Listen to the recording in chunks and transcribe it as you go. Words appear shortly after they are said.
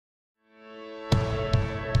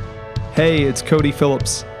Hey, it's Cody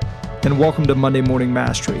Phillips, and welcome to Monday Morning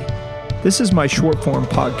Mastery. This is my short form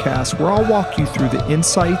podcast where I'll walk you through the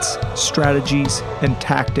insights, strategies, and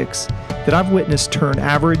tactics that I've witnessed turn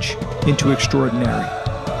average into extraordinary.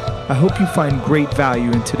 I hope you find great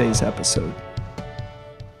value in today's episode.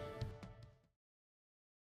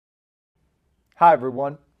 Hi,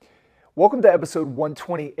 everyone. Welcome to episode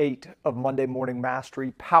 128 of Monday Morning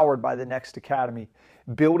Mastery, powered by the Next Academy,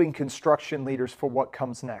 building construction leaders for what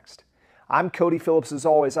comes next. I'm Cody Phillips as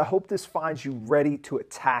always. I hope this finds you ready to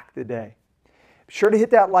attack the day. Be sure to hit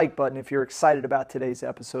that like button if you're excited about today's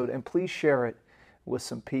episode, and please share it with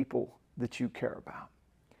some people that you care about.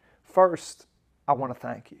 First, I want to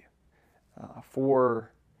thank you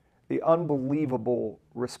for the unbelievable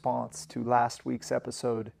response to last week's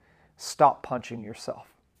episode, Stop Punching Yourself.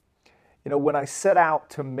 You know, when I set out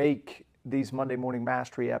to make these Monday Morning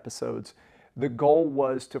Mastery episodes, the goal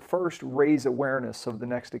was to first raise awareness of the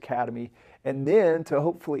Next Academy and then to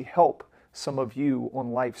hopefully help some of you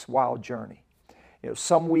on life's wild journey. You know,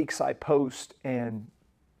 some weeks I post and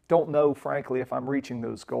don't know, frankly, if I'm reaching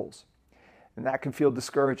those goals. And that can feel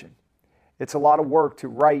discouraging. It's a lot of work to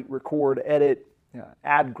write, record, edit,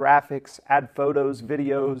 add graphics, add photos,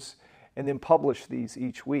 videos, and then publish these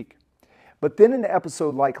each week. But then an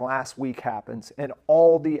episode like last week happens and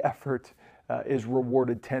all the effort is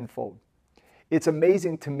rewarded tenfold. It's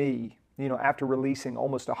amazing to me, you know, after releasing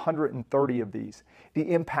almost 130 of these,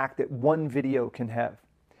 the impact that one video can have.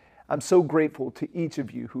 I'm so grateful to each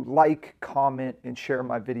of you who like, comment, and share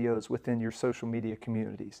my videos within your social media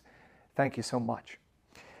communities. Thank you so much.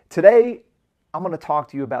 Today, I'm going to talk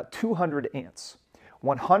to you about 200 ants,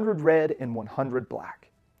 100 red and 100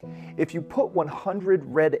 black. If you put 100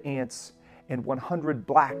 red ants and 100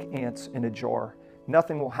 black ants in a jar,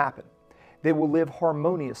 nothing will happen. They will live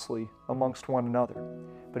harmoniously amongst one another.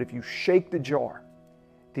 But if you shake the jar,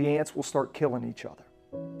 the ants will start killing each other.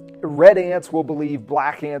 Red ants will believe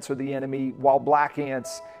black ants are the enemy, while black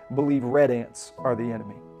ants believe red ants are the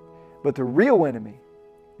enemy. But the real enemy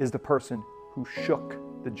is the person who shook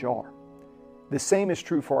the jar. The same is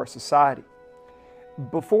true for our society.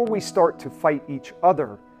 Before we start to fight each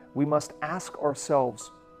other, we must ask ourselves,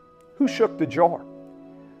 who shook the jar?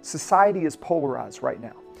 Society is polarized right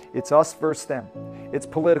now. It's us versus them. It's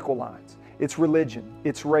political lines. It's religion.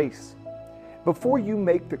 It's race. Before you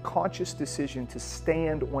make the conscious decision to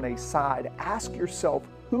stand on a side, ask yourself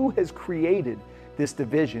who has created this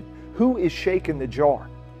division? Who is shaking the jar?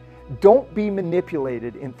 Don't be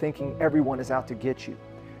manipulated in thinking everyone is out to get you.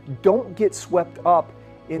 Don't get swept up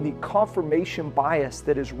in the confirmation bias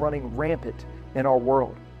that is running rampant in our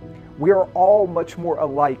world. We are all much more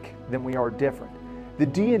alike than we are different. The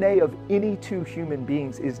DNA of any two human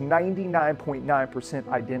beings is 99.9%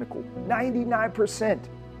 identical. 99%.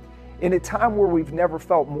 In a time where we've never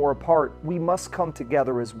felt more apart, we must come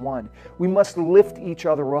together as one. We must lift each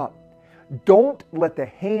other up. Don't let the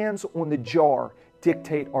hands on the jar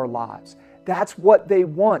dictate our lives. That's what they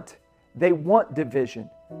want. They want division.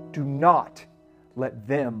 Do not let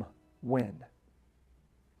them win.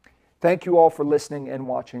 Thank you all for listening and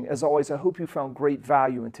watching. As always, I hope you found great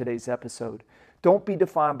value in today's episode. Don't be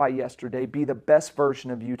defined by yesterday. Be the best version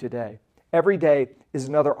of you today. Every day is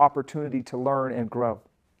another opportunity to learn and grow.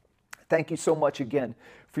 Thank you so much again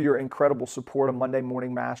for your incredible support of Monday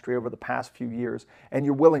Morning Mastery over the past few years and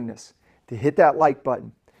your willingness to hit that like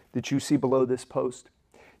button that you see below this post,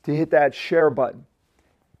 to hit that share button,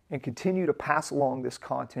 and continue to pass along this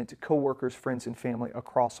content to coworkers, friends, and family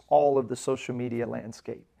across all of the social media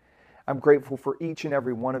landscape. I'm grateful for each and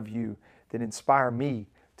every one of you that inspire me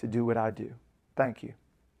to do what I do. Thank you.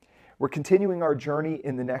 We're continuing our journey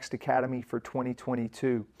in the Next Academy for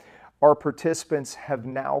 2022. Our participants have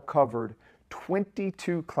now covered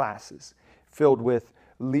 22 classes filled with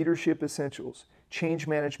leadership essentials, change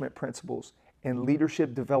management principles, and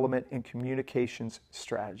leadership development and communications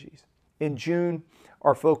strategies. In June,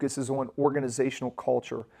 our focus is on organizational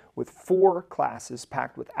culture with 4 classes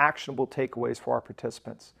packed with actionable takeaways for our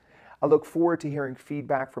participants. I look forward to hearing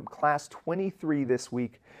feedback from Class 23 this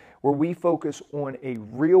week, where we focus on a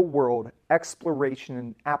real-world exploration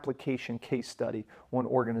and application case study on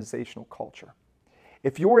organizational culture.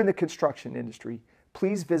 If you're in the construction industry,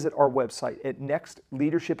 please visit our website at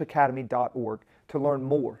nextleadershipacademy.org to learn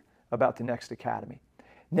more about the Next Academy.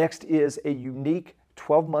 Next is a unique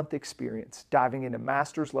 12-month experience diving into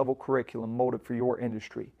master's level curriculum molded for your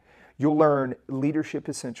industry. You'll learn leadership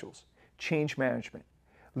essentials, change management,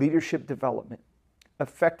 leadership development,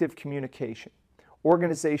 effective communication,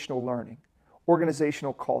 organizational learning,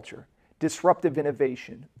 organizational culture, disruptive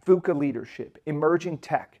innovation, VUCA leadership, emerging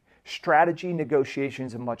tech, strategy,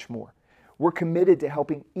 negotiations, and much more. We're committed to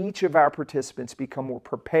helping each of our participants become more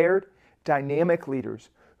prepared, dynamic leaders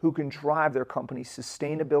who can drive their company's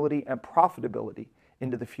sustainability and profitability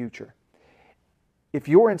into the future. If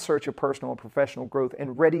you're in search of personal and professional growth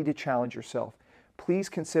and ready to challenge yourself, please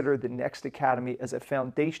consider the Next Academy as a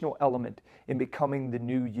foundational element in becoming the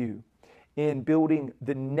new you, in building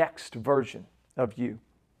the next version of you.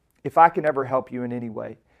 If I can ever help you in any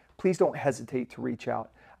way, please don't hesitate to reach out.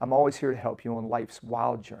 I'm always here to help you on life's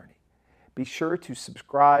wild journey. Be sure to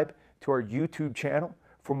subscribe to our YouTube channel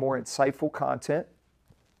for more insightful content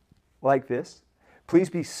like this. Please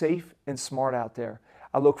be safe and smart out there.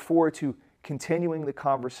 I look forward to continuing the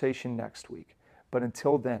conversation next week. But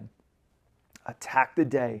until then, attack the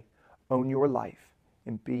day, own your life,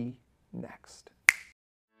 and be next.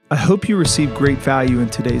 I hope you received great value in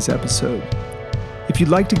today's episode. If you'd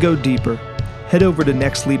like to go deeper, head over to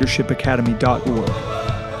nextleadershipacademy.org.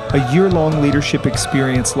 A year-long leadership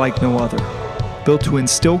experience like no other, built to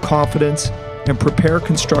instill confidence and prepare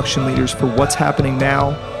construction leaders for what's happening now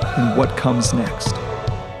and what comes next.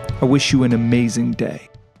 I wish you an amazing day.